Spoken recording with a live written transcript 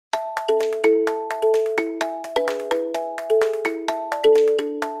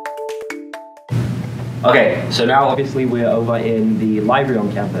Okay, so now obviously we're over in the library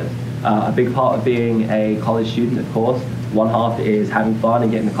on campus. A big part of being a college student, of course, one half is having fun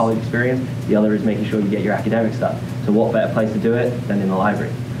and getting the college experience, the other is making sure you get your academic stuff. So what better place to do it than in the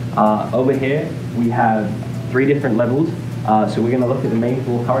library? Over here we have 3 different levels, so we're going to look at the main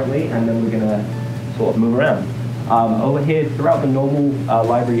floor currently and then we're going to sort of move around. Over here, throughout the normal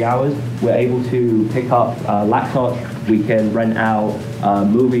library hours, we're able to pick up laptops, we can rent out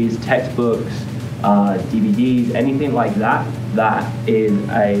movies, textbooks, DVDs, anything like that, that is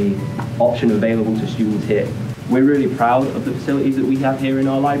an option available to students here. We're really proud of the facilities that we have here in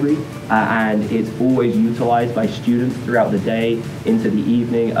our library, and it's always utilized by students throughout the day, into the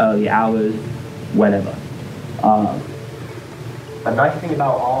evening, early hours, whenever. A nice thing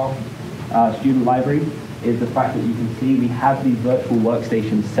about our student library is the fact that you can see we have these virtual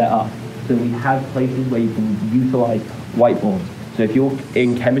workstations set up. So we have places where you can utilize whiteboards. So if you're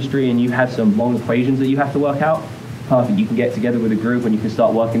in chemistry and you have some long equations that you have to work out, perfect, you can get together with a group and you can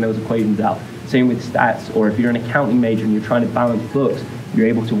start working those equations out. Same with stats, or if you're an accounting major and you're trying to balance books, you're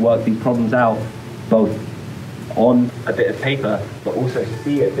able to work these problems out both on a bit of paper, but also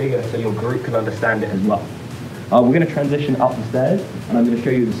see it bigger so your group can understand it as well. We're going to transition up the stairs, and I'm going to show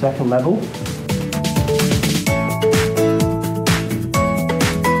you the second level.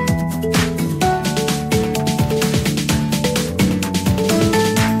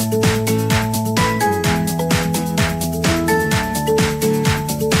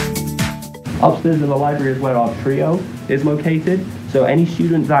 Upstairs in the library is where our trio is located. So any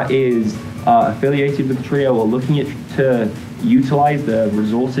student that is affiliated with Trio or looking to utilize the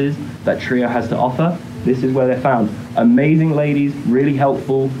resources that Trio has to offer, this is where they're found. Amazing ladies, really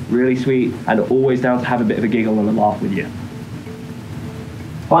helpful, really sweet, and always down to have a bit of a giggle and a laugh with you.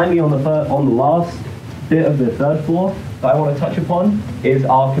 Finally, on the last bit of the third floor that I want to touch upon is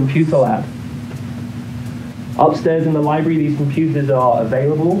our computer lab. Upstairs in the library, these computers are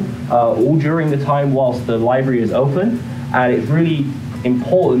available all during the time whilst the library is open, and it's really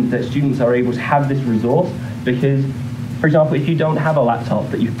important that students are able to have this resource because, for example, if you don't have a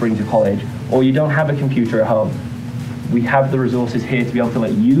laptop that you bring to college or you don't have a computer at home, we have the resources here to be able to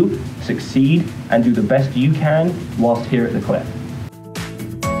let you succeed and do the best you can whilst here at the Cliff.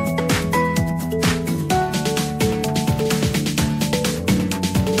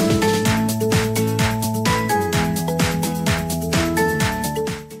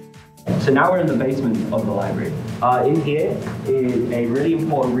 So now we're in the basement of the library. In here is a really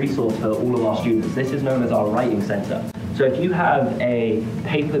important resource for all of our students. This is known as our writing center. So if you have a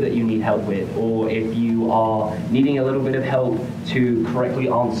paper that you need help with, or if you are needing a little bit of help to correctly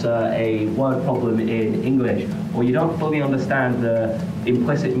answer a word problem in English, or you don't fully understand the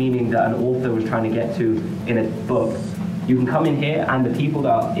implicit meaning that an author was trying to get to in a book, you can come in here and the people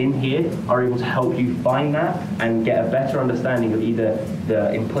that are in here are able to help you find that and get a better understanding of either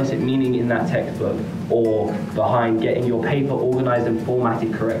the implicit meaning in that textbook or behind getting your paper organized and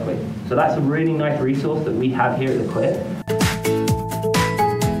formatted correctly. So that's a really nice resource that we have here at the Cliff.